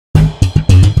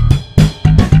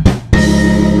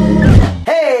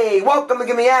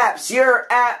GiveMeApps, your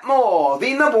app mall,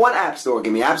 the #1 app store,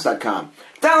 GiveMeApps.com.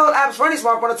 Download apps for any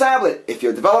smartphone or tablet. If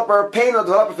you're a developer, pay no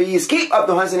developer fees, keep up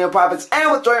to 100% of your profits,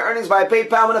 and withdraw your earnings via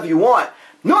PayPal whenever you want.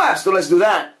 No app store, let's do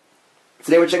that.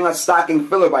 Today we're checking out Stocking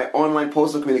Filler by Online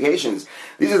Postal Communications.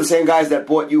 These are the same guys that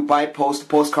bought you By Post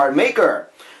Postcard Maker.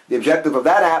 The objective of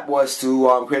that app was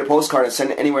to create a postcard and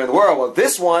send it anywhere in the world. Well,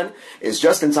 this one is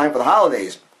just in time for the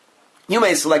holidays. You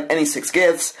may select any 6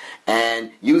 gifts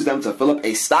and use them to fill up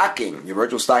a stocking. Your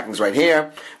virtual stocking's right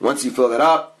here. Once you fill that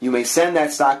up, you may send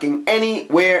that stocking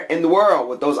anywhere in the world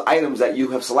with those items that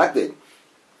you have selected.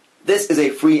 This is a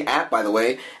free app, by the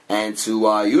way, and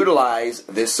to utilize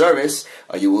this service,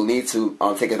 you will need to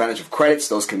take advantage of credits.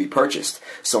 Those can be purchased.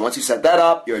 So once you set that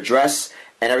up, your address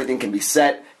and everything can be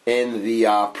set in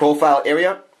the profile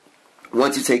area.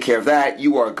 Once you take care of that,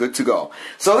 you are good to go.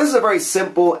 So this is a very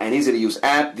simple and easy to use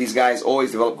app. These guys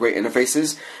always develop great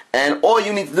interfaces. And all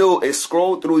you need to do is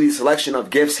scroll through the selection of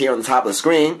gifts here on the top of the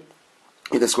screen.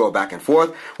 You can scroll back and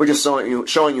forth. We're just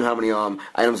showing you how many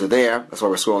items are there. That's why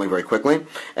we're scrolling very quickly.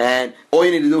 And all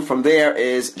you need to do from there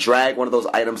is drag one of those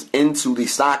items into the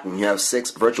stocking. You have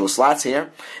 6 virtual slots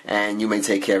here, and you may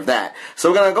take care of that. So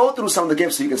we're going to go through some of the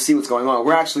gifts so you can see what's going on.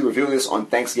 We're actually reviewing this on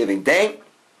Thanksgiving Day.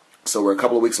 So we're a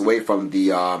couple of weeks away from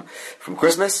the from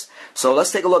Christmas. So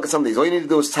let's take a look at some of these. All you need to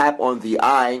do is tap on the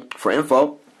I for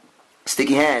info.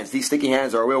 Sticky hands. These sticky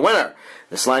hands are a real winner.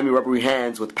 The slimy, rubbery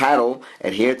hands with paddle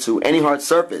adhere to any hard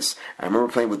surface. I remember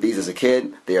playing with these as a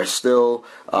kid. They are still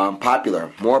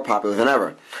popular, more popular than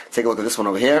ever. Take a look at this one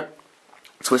over here.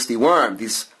 Twisty worm.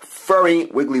 These furry,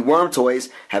 wiggly worm toys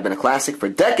have been a classic for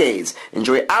decades.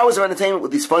 Enjoy hours of entertainment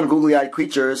with these fun, googly-eyed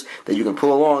creatures that you can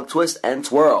pull along, twist, and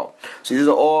twirl. So these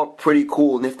are all pretty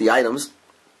cool, nifty items.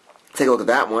 Take a look at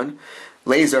that one.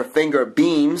 Laser finger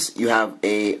beams. You have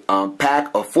a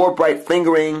pack of 4 bright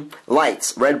fingering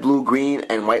lights, red, blue, green,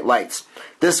 and white lights.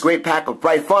 This great pack of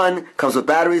bright fun comes with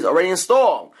batteries already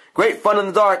installed. Great fun in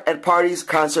the dark at parties,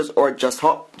 concerts, or just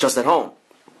at home.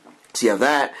 So you have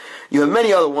that. You have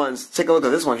many other ones. Take a look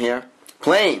at this one here.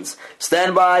 Planes.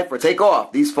 Stand by for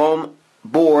takeoff. These foam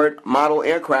board model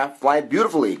aircraft fly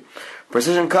beautifully.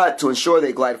 Precision cut to ensure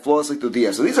they glide flawlessly through the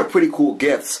air. So these are pretty cool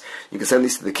gifts. You can send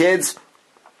these to the kids.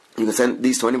 You can send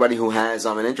these to anybody who has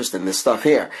an interest in this stuff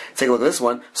here. Take a look at this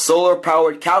one.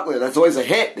 Solar-powered calculator. That's always a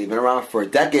hit. They've been around for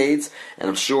decades, and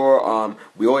I'm sure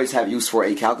we always have use for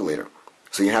a calculator.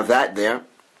 So you have that there.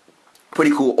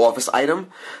 Pretty cool office item.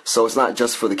 So it's not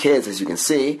just for the kids, as you can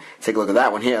see. Take a look at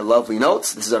that one here. Lovely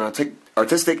notes. This is an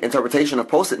artistic interpretation of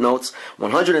Post-it notes.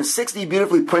 160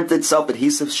 beautifully printed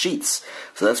self-adhesive sheets.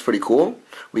 So that's pretty cool.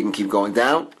 We can keep going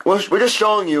down. We're just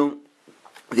showing you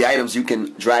the items you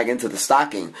can drag into the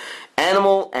stocking.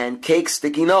 Animal and cake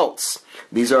sticky notes.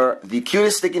 These are the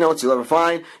cutest sticky notes you'll ever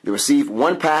find. You'll receive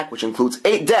 1 pack, which includes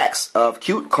 8 decks of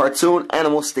cute cartoon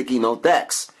animal sticky note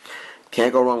decks.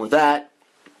 Can't go wrong with that.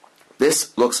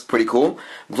 This looks pretty cool.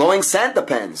 Glowing Santa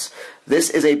pens. This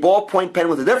is a ballpoint pen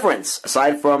with a difference.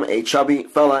 Aside from a chubby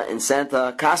fella in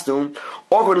Santa costume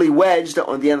awkwardly wedged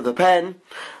on the end of the pen,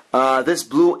 this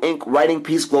blue ink writing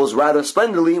piece glows rather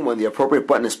splendidly when the appropriate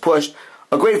button is pushed.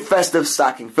 A great festive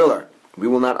stocking filler. We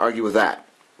will not argue with that.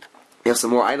 We have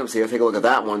some more items here. Take a look at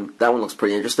that one. That one looks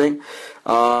pretty interesting.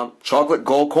 Chocolate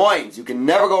gold coins. You can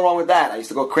never go wrong with that. I used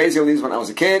to go crazy over these when I was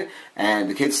a kid, and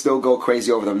the kids still go crazy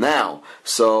over them now.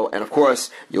 So, and of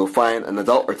course, you'll find an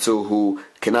adult or two who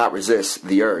cannot resist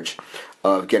the urge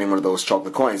of getting one of those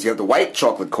chocolate coins. You have the white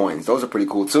chocolate coins. Those are pretty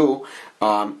cool too.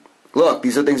 Look,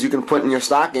 these are things you can put in your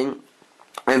stocking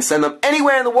and send them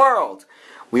anywhere in the world.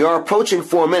 We are approaching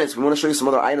 4 minutes. We want to show you some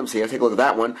other items here. Take a look at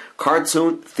that one.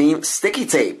 Cartoon themed sticky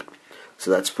tape. So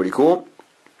that's pretty cool.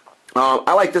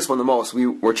 I like this one the most. We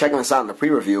were checking this out in the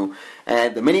pre-review.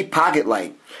 And the mini pocket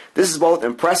light. This is both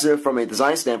impressive from a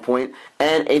design standpoint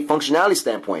and a functionality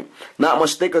standpoint. Not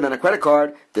much thicker than a credit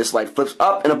card, this light flips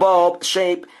up in a bulb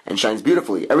shape and shines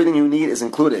beautifully. Everything you need is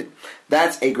included.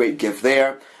 That's a great gift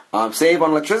there. Save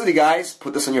on electricity, guys.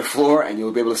 Put this on your floor and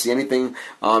you'll be able to see anything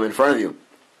in front of you.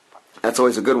 That's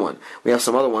always a good one. We have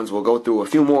some other ones. We'll go through a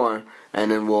few more, and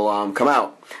then we'll come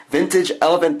out. Vintage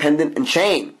elephant pendant and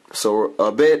chain. So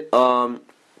a bit, we're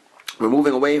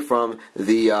moving away from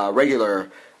the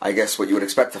regular, I guess, what you would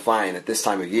expect to find at this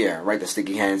time of year, right? The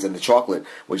sticky hands and the chocolate,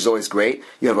 which is always great.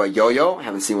 You have a yo-yo.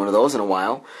 Haven't seen one of those in a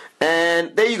while.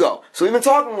 And there you go. So we've been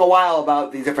talking a while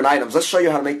about the different items. Let's show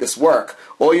you how to make this work.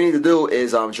 All you need to do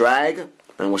is drag,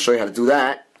 and we'll show you how to do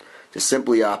that. Just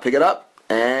simply pick it up.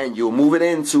 And you'll move it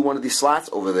into one of these slots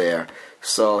over there.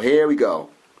 So here we go.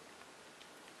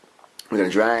 We're going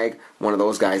to drag one of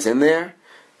those guys in there,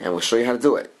 and we'll show you how to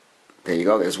do it. There you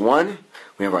go. There's one.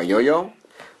 We have our yo-yo.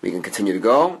 We can continue to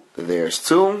go. There's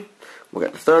 2. We'll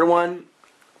get the third one.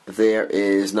 There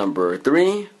is number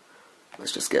 3.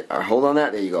 Let's just get our hold on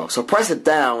that. There you go. So press it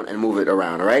down and move it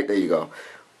around. All right, there you go.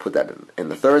 Put that in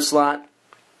the third slot.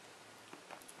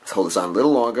 Let's hold this on a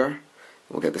little longer.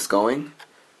 We'll get this going.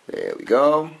 There we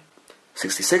go.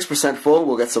 66% full.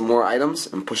 We'll get some more items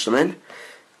and push them in,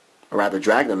 or rather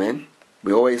drag them in.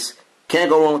 We always can't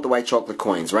go wrong with the white chocolate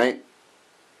coins, right?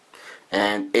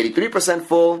 And 83%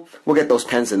 full. We'll get those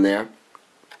pens in there.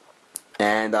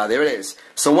 And there it is.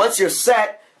 So once you're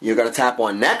set, you're going to tap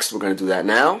on next. We're going to do that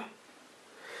now.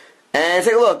 And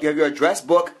take a look. You have your address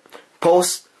book,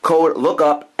 post code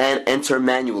lookup, and enter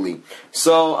manually.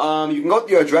 So you can go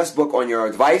to your address book on your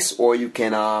device, or you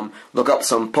can look up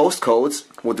some post codes.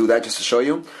 We'll do that just to show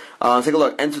you. Take a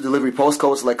look. Enter delivery post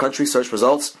code, select country, search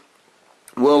results.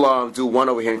 We'll do one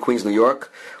over here in Queens, New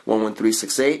York,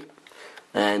 11368.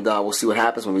 And we'll see what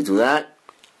happens when we do that.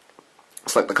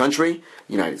 Select the country,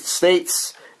 United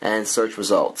States, and search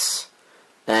results.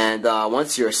 And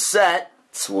once you're set,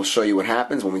 so we'll show you what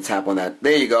happens when we tap on that.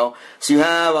 There you go. So you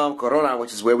have Corona,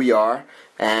 which is where we are,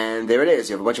 and there it is.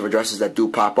 You have a bunch of addresses that do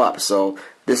pop up. So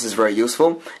this is very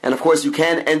useful. And of course, you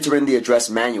can enter in the address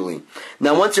manually.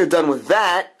 Now, once you're done with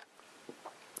that,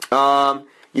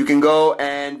 you can go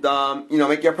and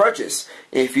make your purchase.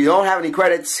 If you don't have any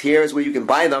credits, here's where you can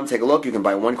buy them. Take a look. You can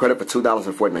buy 1 credit for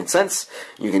 $2.49.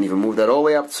 You can even move that all the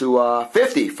way up to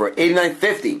 50 for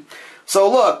 $89.50. So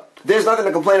look. There's nothing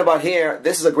to complain about here.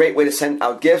 This is a great way to send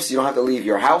out gifts. You don't have to leave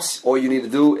your house. All you need to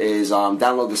do is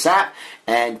download this app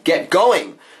and get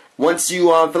going. Once you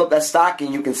fill up that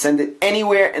stocking, you can send it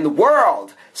anywhere in the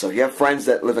world. So if you have friends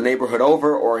that live a neighborhood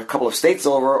over, or a couple of states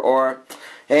over, or,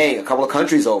 hey, a couple of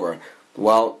countries over,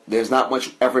 well, there's not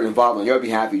much effort involved on your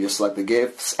behalf. You just select the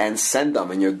gifts and send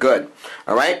them, and you're good.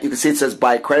 All right? You can see it says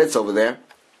buy credits over there.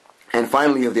 And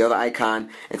finally, you have the other icon.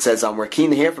 It says, we're keen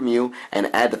to hear from you and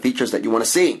add the features that you want to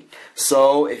see.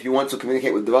 So if you want to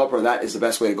communicate with the developer, that is the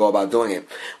best way to go about doing it.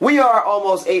 We are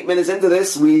almost 8 minutes into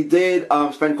this. We did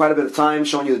spend quite a bit of time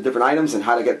showing you the different items and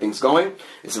how to get things going.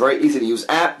 It's a very easy to use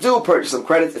app. Do purchase some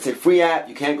credits. It's a free app.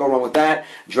 You can't go wrong with that.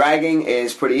 Dragging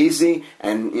is pretty easy.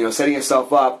 And, setting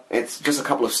yourself up, it's just a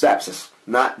couple of steps. It's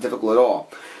not difficult at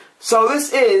all. So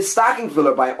this is Stocking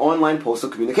Filler by Online Postal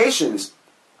Communications.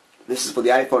 This is for the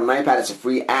iPhone and iPad. It's a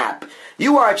free app.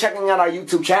 You are checking out our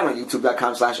YouTube channel,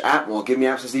 youtube.com/app. Well,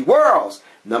 GiveMeApps is the world's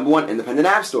 #1 independent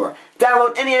app store.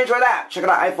 Download any Android app. Check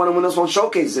out our iPhone and Windows Phone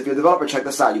showcases. If you're a developer, check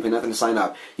this out. You pay nothing to sign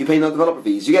up. You pay no developer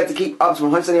fees. You get to keep up to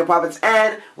 100% of your profits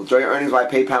and withdraw your earnings by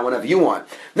PayPal whenever you want.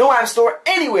 No app store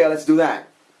anywhere. Let's do that.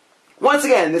 Once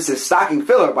again, this is Stocking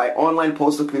Filler by Online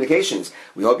Postal Communications.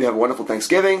 We hope you have a wonderful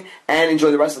Thanksgiving and enjoy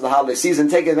the rest of the holiday season.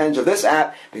 Take advantage of this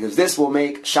app because this will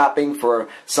make shopping for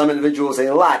some individuals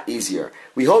a lot easier.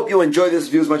 We hope you enjoy this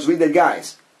review as much as we did,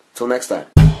 guys. Till next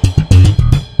time.